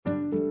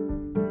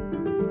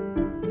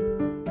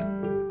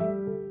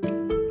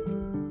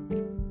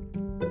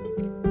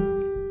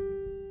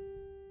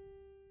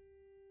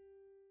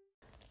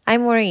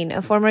I'm Maureen,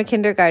 a former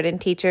kindergarten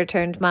teacher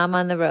turned mom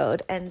on the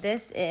road, and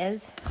this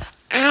is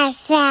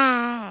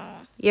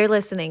Awesome. You're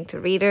listening to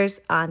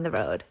Readers on the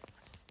Road.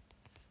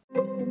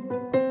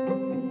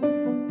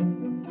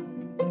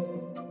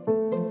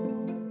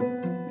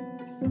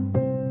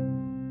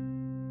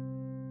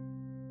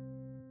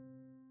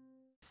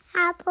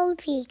 Apple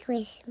Tree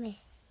Christmas.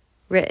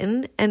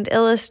 Written and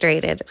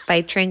illustrated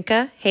by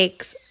Trinka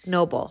Hakes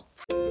Noble.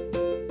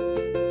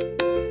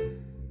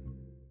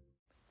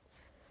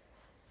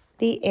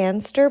 The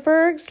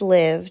Ansterbergs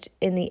lived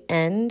in the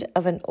end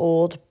of an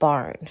old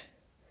barn.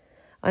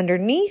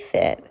 Underneath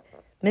it,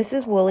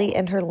 Mrs. Woolley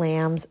and her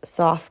lambs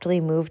softly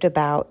moved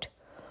about.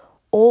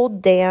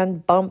 Old Dan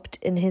bumped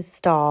in his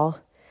stall,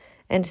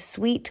 and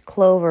Sweet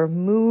Clover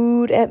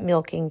mooed at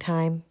milking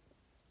time.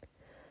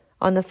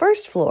 On the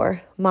first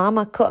floor,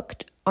 Mama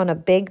cooked on a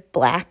big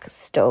black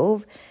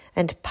stove,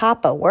 and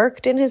Papa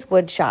worked in his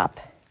wood shop.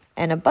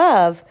 And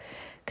above,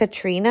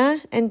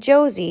 Katrina and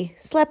Josie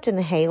slept in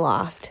the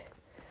hayloft.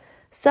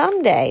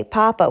 Someday,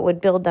 Papa would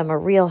build them a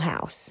real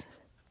house.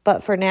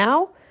 But for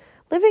now,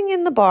 living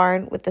in the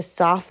barn with the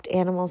soft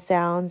animal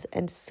sounds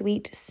and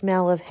sweet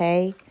smell of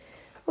hay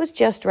was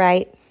just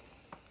right.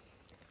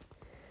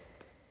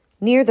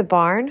 Near the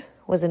barn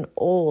was an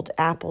old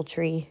apple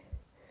tree.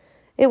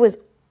 It was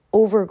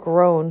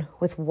overgrown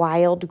with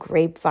wild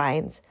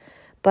grapevines,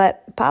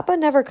 but Papa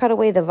never cut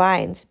away the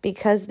vines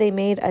because they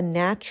made a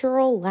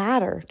natural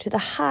ladder to the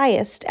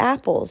highest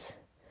apples.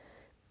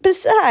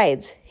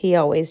 Besides, he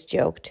always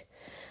joked,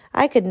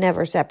 I could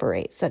never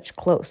separate such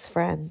close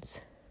friends.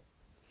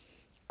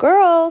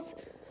 Girls,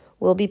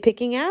 we'll be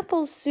picking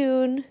apples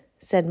soon,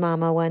 said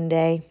Mama one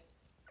day.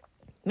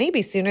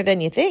 Maybe sooner than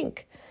you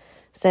think,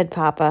 said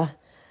Papa.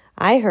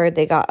 I heard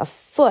they got a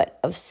foot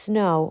of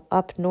snow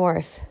up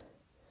north.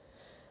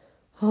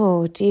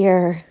 Oh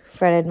dear,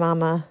 fretted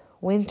Mama.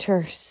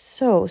 Winter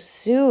so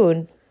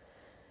soon.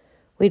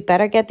 We'd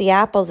better get the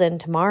apples in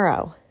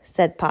tomorrow,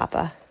 said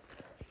Papa.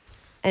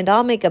 And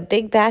I'll make a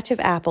big batch of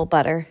apple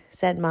butter,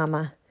 said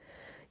Mama.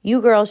 You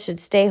girls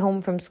should stay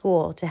home from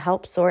school to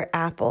help sort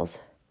apples.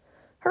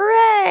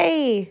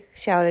 Hooray!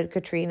 Shouted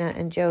Katrina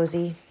and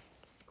Josie.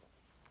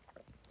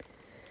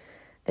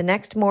 The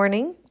next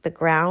morning, the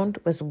ground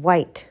was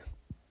white.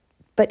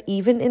 But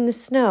even in the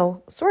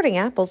snow, sorting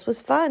apples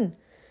was fun.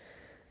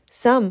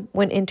 Some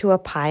went into a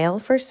pile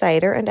for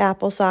cider and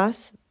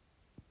applesauce.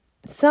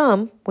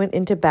 Some went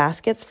into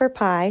baskets for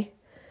pie.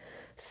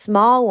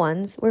 Small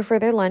ones were for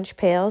their lunch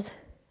pails,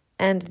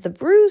 and the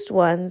bruised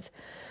ones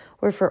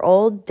were for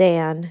old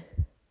Dan.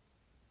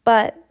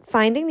 But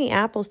finding the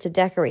apples to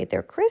decorate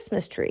their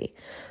Christmas tree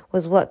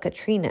was what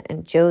Katrina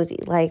and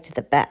Josie liked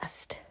the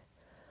best.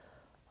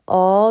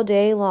 All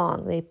day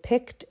long they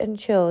picked and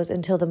chose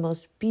until the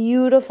most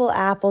beautiful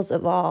apples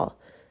of all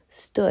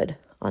stood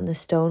on the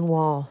stone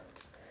wall.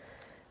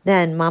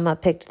 Then Mama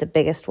picked the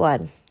biggest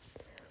one.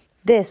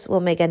 This will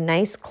make a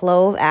nice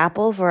clove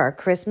apple for our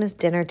Christmas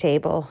dinner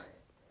table.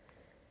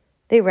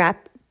 They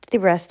wrapped the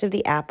rest of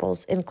the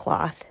apples in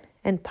cloth,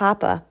 and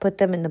Papa put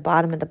them in the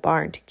bottom of the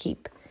barn to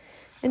keep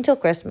until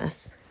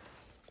Christmas.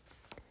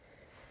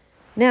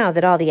 Now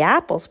that all the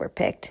apples were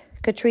picked,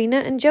 Katrina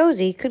and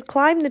Josie could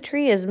climb the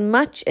tree as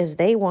much as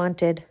they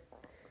wanted.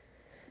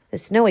 The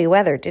snowy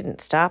weather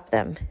didn't stop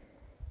them.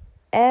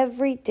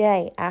 Every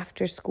day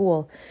after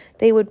school,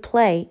 they would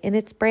play in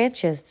its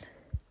branches.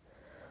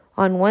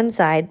 On one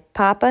side,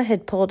 Papa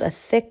had pulled a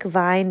thick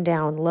vine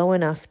down low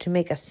enough to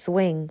make a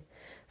swing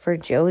for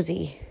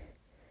Josie.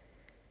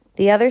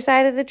 The other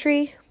side of the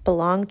tree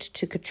belonged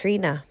to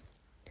Katrina.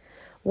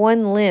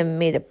 One limb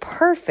made a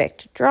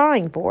perfect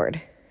drawing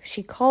board.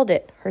 She called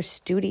it her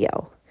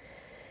studio.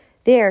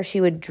 There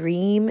she would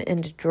dream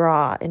and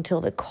draw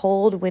until the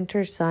cold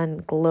winter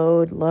sun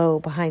glowed low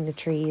behind the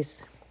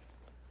trees.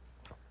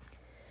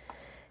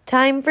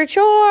 Time for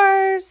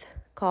chores,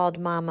 called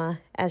Mama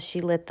as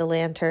she lit the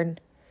lantern.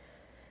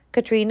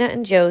 Katrina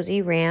and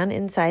Josie ran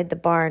inside the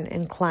barn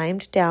and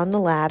climbed down the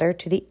ladder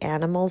to the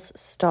animals'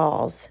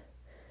 stalls.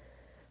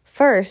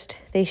 First,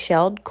 they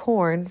shelled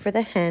corn for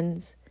the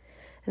hens,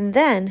 and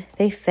then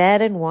they fed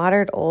and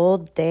watered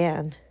old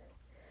Dan.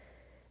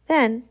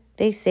 Then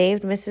they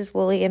saved Mrs.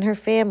 Woolley and her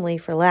family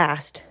for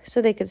last,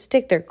 so they could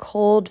stick their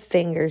cold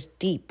fingers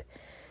deep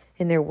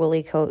in their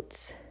woolly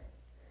coats.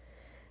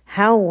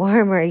 How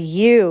warm are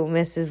you,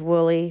 Mrs.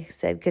 Woolley?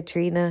 Said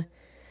Katrina.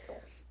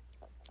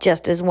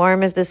 Just as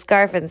warm as the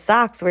scarf and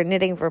socks we're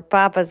knitting for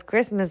Papa's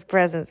Christmas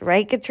presents,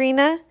 right,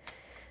 Katrina?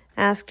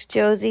 Asked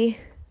Josie.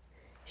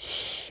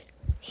 Shh,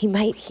 he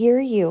might hear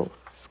you,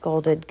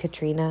 scolded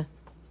Katrina.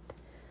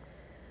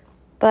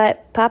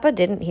 But Papa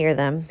didn't hear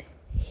them.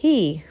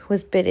 He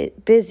was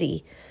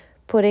busy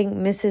putting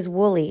Mrs.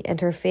 Woolley and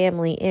her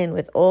family in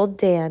with old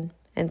Dan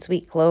and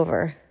Sweet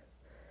Clover.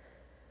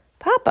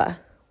 Papa,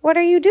 what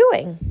are you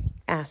doing?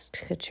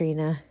 Asked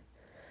Katrina.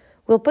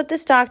 We'll put the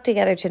stock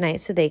together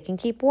tonight so they can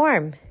keep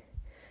warm.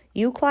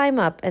 You climb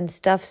up and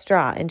stuff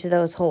straw into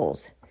those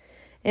holes.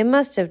 It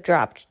must have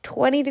dropped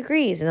 20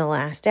 degrees in the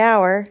last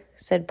hour,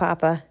 said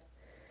Papa.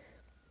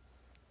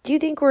 Do you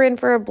think we're in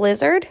for a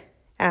blizzard?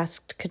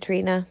 asked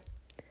Katrina.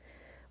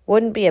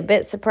 Wouldn't be a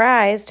bit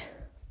surprised.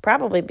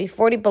 Probably be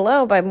 40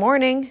 below by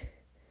morning.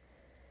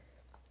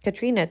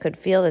 Katrina could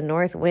feel the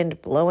north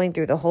wind blowing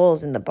through the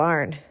holes in the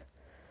barn.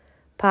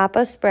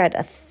 Papa spread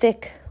a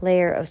thick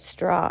layer of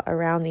straw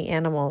around the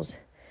animals.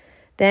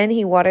 Then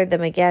he watered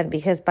them again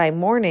because by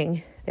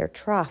morning their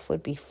trough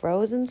would be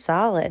frozen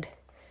solid.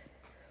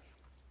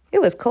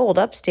 It was cold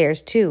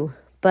upstairs too,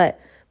 but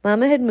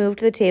Mama had moved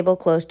the table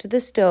close to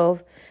the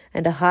stove,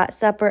 and a hot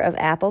supper of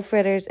apple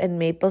fritters and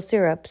maple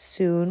syrup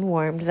soon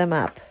warmed them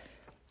up.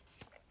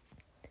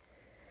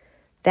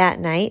 That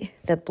night,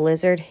 the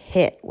blizzard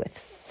hit with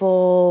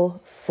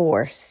full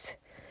force.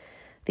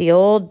 The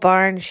old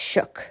barn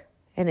shook,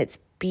 and its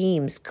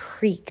beams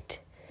creaked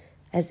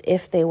as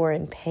if they were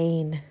in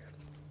pain.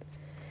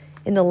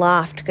 In the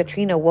loft,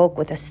 Katrina woke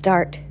with a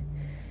start.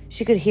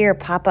 She could hear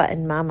Papa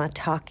and Mama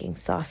talking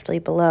softly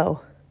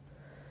below.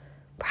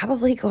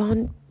 Probably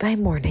gone by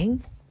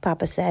morning,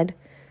 Papa said.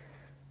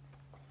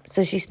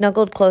 So she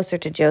snuggled closer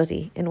to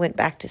Josie and went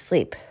back to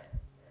sleep.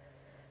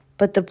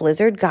 But the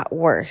blizzard got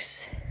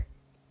worse,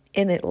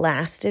 and it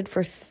lasted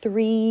for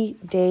 3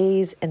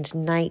 days and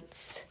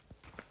nights.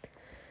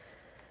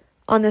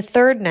 On the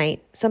third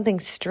night, something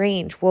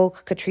strange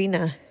woke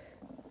Katrina.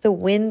 The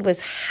wind was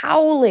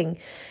howling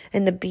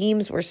and the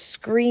beams were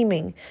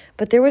screaming,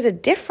 but there was a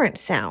different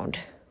sound,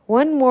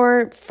 one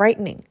more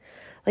frightening,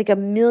 like a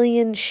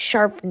million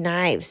sharp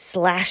knives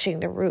slashing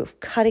the roof,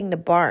 cutting the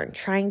barn,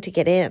 trying to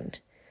get in.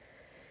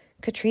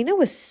 Katrina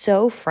was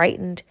so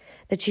frightened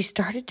that she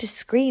started to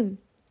scream,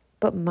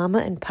 but Mama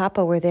and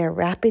Papa were there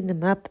wrapping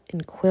them up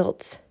in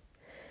quilts.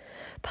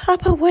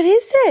 "Papa, what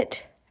is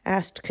it?"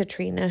 asked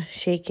Katrina,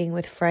 shaking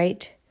with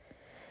fright.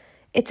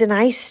 "It's an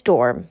ice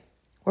storm.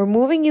 We're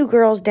moving you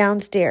girls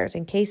downstairs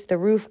in case the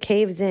roof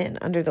caves in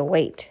under the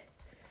weight."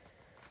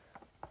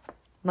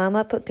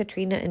 Mama put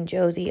Katrina and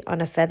Josie on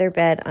a feather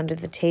bed under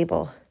the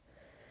table.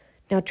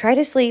 "Now try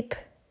to sleep,"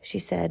 she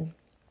said.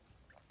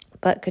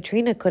 But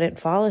Katrina couldn't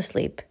fall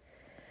asleep.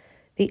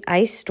 The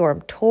ice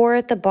storm tore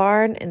at the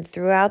barn, and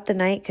throughout the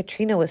night,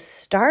 Katrina was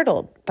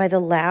startled by the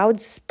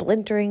loud,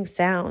 splintering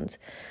sounds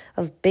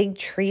of big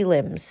tree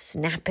limbs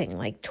snapping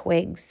like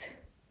twigs.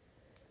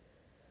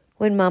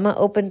 When Mama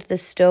opened the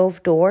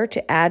stove door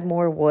to add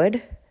more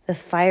wood, the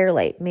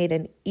firelight made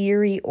an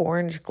eerie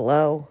orange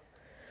glow.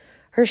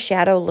 Her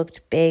shadow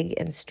looked big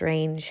and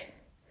strange.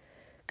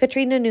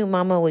 Katrina knew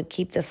Mama would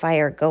keep the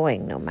fire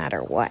going no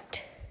matter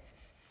what.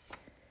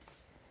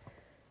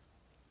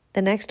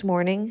 The next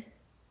morning,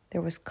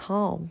 there was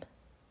calm.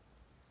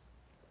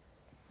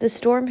 The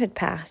storm had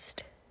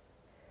passed.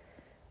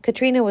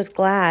 Katrina was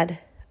glad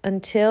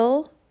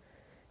until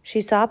she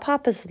saw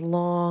Papa's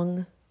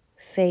long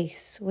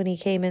face when he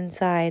came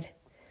inside.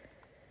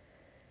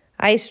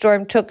 "Ice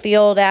storm took the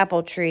old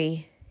apple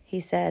tree,"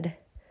 he said.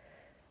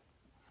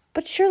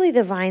 "But surely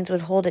the vines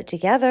would hold it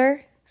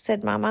together,"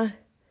 said Mama.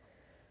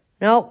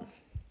 "Nope,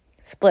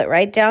 split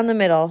right down the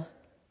middle.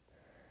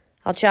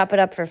 I'll chop it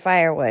up for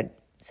firewood,"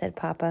 said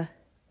Papa.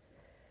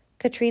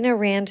 Katrina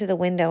ran to the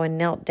window and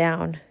knelt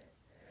down.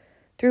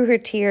 Through her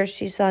tears,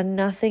 she saw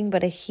nothing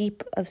but a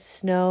heap of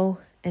snow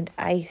and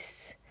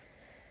ice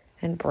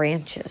and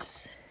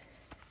branches.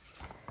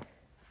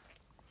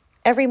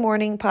 Every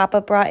morning, Papa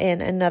brought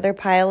in another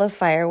pile of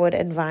firewood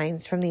and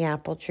vines from the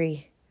apple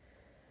tree.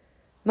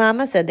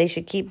 Mama said they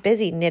should keep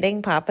busy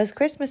knitting Papa's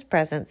Christmas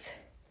presents.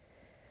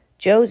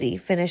 Josie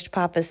finished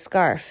Papa's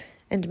scarf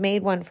and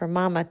made one for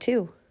Mama,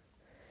 too.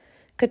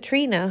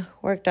 Katrina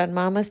worked on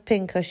Mama's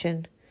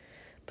pincushion,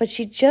 but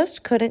she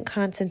just couldn't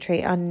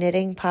concentrate on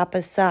knitting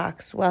Papa's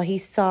socks while he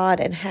sawed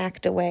and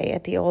hacked away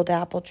at the old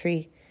apple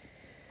tree.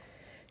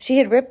 She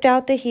had ripped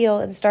out the heel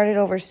and started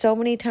over so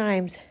many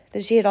times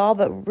that she had all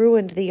but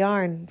ruined the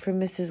yarn from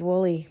Mrs.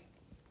 Woolley.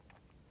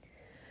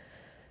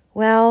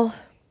 "Well,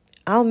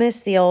 I'll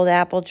miss the old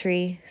apple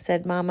tree,"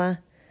 said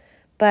Mama,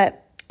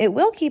 "but it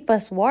will keep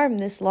us warm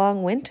this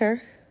long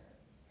winter."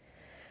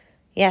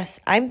 "Yes,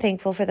 I'm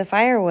thankful for the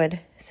firewood,"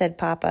 said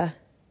Papa.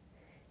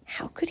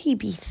 How could he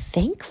be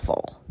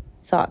thankful?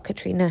 Thought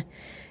Katrina.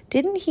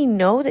 Didn't he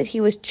know that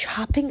he was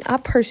chopping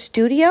up her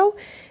studio?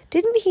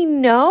 Didn't he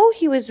know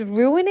he was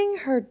ruining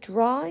her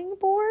drawing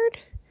board?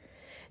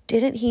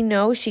 Didn't he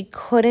know she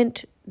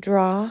couldn't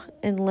draw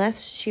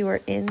unless she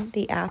were in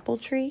the apple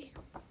tree?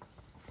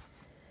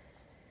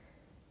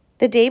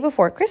 The day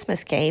before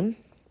Christmas came,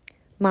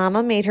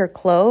 Mama made her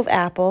clove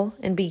apple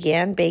and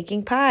began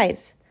baking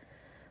pies.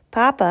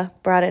 Papa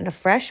brought in a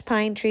fresh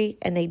pine tree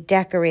and they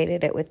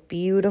decorated it with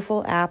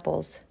beautiful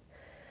apples.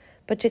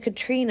 But to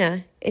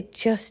Katrina, it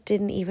just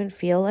didn't even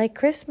feel like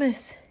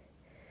Christmas.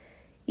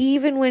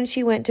 Even when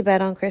she went to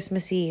bed on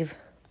Christmas Eve,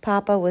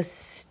 Papa was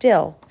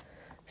still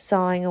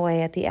sawing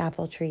away at the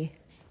apple tree.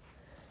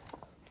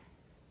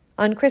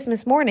 On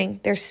Christmas morning,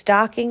 their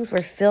stockings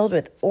were filled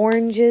with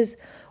oranges,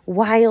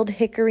 wild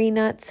hickory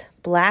nuts,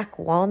 black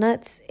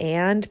walnuts,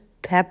 and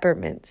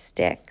peppermint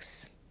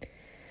sticks.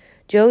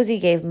 Josie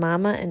gave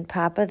Mama and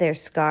Papa their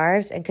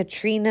scarves, and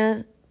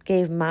Katrina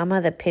gave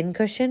Mama the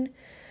pincushion.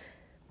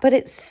 But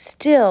it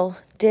still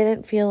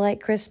didn't feel like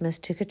Christmas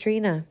to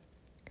Katrina.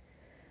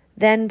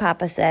 Then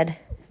Papa said,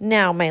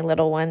 "Now, my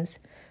little ones,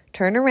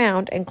 turn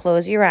around and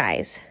close your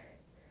eyes.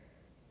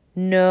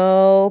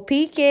 No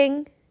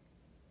peeking."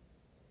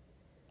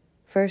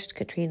 First,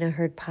 Katrina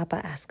heard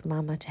Papa ask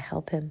Mama to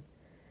help him.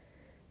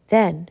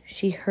 Then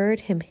she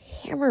heard him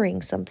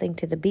hammering something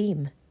to the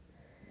beam.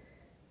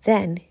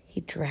 Then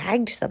he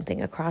dragged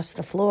something across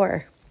the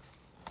floor.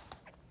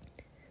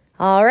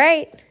 "All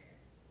right,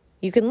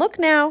 you can look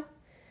now,"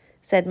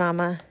 said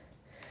Mama.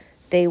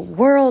 They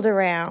whirled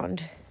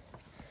around.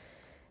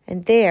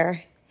 And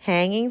there,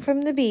 hanging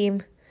from the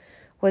beam,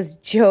 was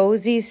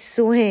Josie's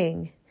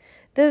swing,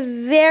 the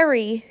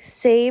very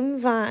same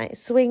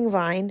swing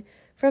vine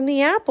from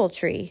the apple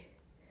tree.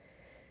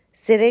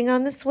 Sitting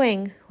on the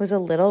swing was a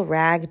little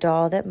rag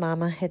doll that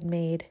Mama had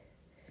made.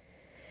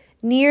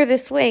 Near the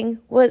swing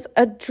was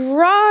a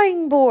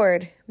drawing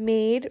board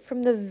made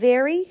from the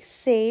very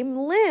same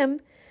limb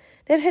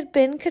that had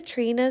been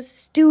Katrina's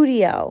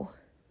studio.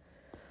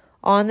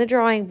 On the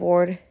drawing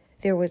board,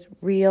 there was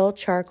real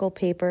charcoal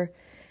paper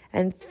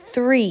and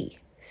 3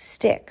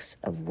 sticks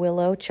of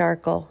willow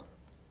charcoal.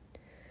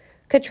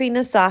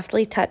 Katrina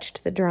softly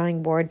touched the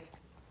drawing board.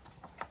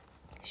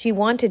 She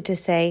wanted to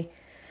say,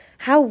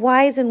 "How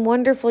wise and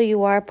wonderful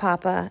you are,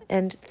 Papa,"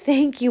 and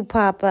 "Thank you,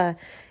 Papa,"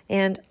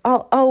 and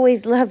 "I'll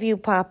always love you,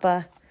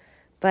 Papa."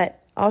 But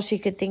all she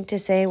could think to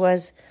say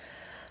was,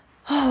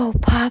 "Oh,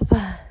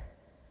 Papa."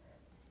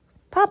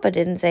 Papa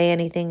didn't say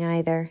anything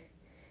either.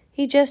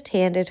 He just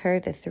handed her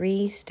the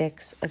 3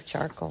 sticks of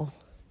charcoal.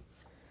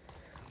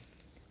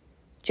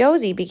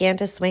 Josie began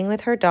to swing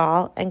with her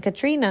doll, and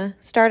Katrina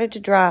started to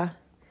draw.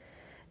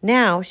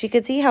 Now she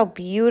could see how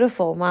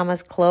beautiful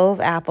Mama's clove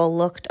apple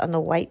looked on the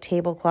white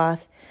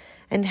tablecloth,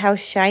 and how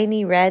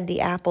shiny red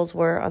the apples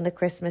were on the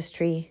Christmas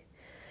tree.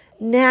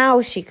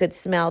 Now she could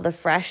smell the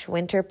fresh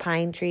winter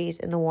pine trees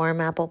and the warm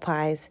apple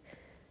pies.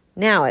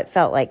 Now it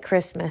felt like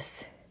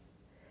Christmas.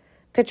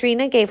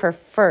 Katrina gave her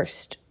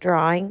first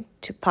drawing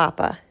to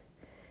Papa.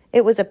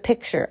 It was a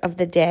picture of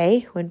the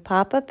day when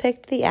Papa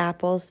picked the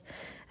apples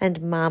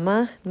and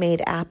Mama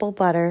made apple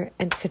butter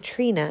and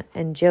Katrina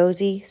and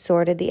Josie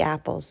sorted the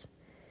apples.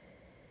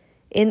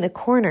 In the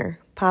corner,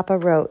 Papa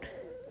wrote,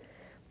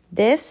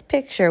 "This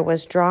picture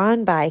was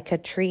drawn by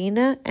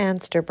Katrina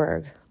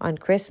Ansterberg on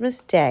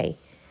Christmas Day,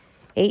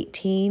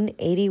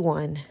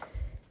 1881.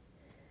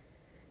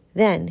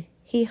 Then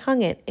he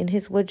hung it in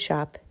his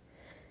woodshop,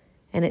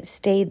 and it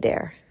stayed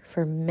there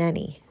for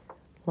many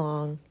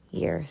long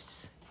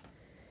years.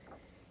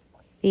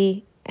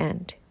 The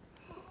end.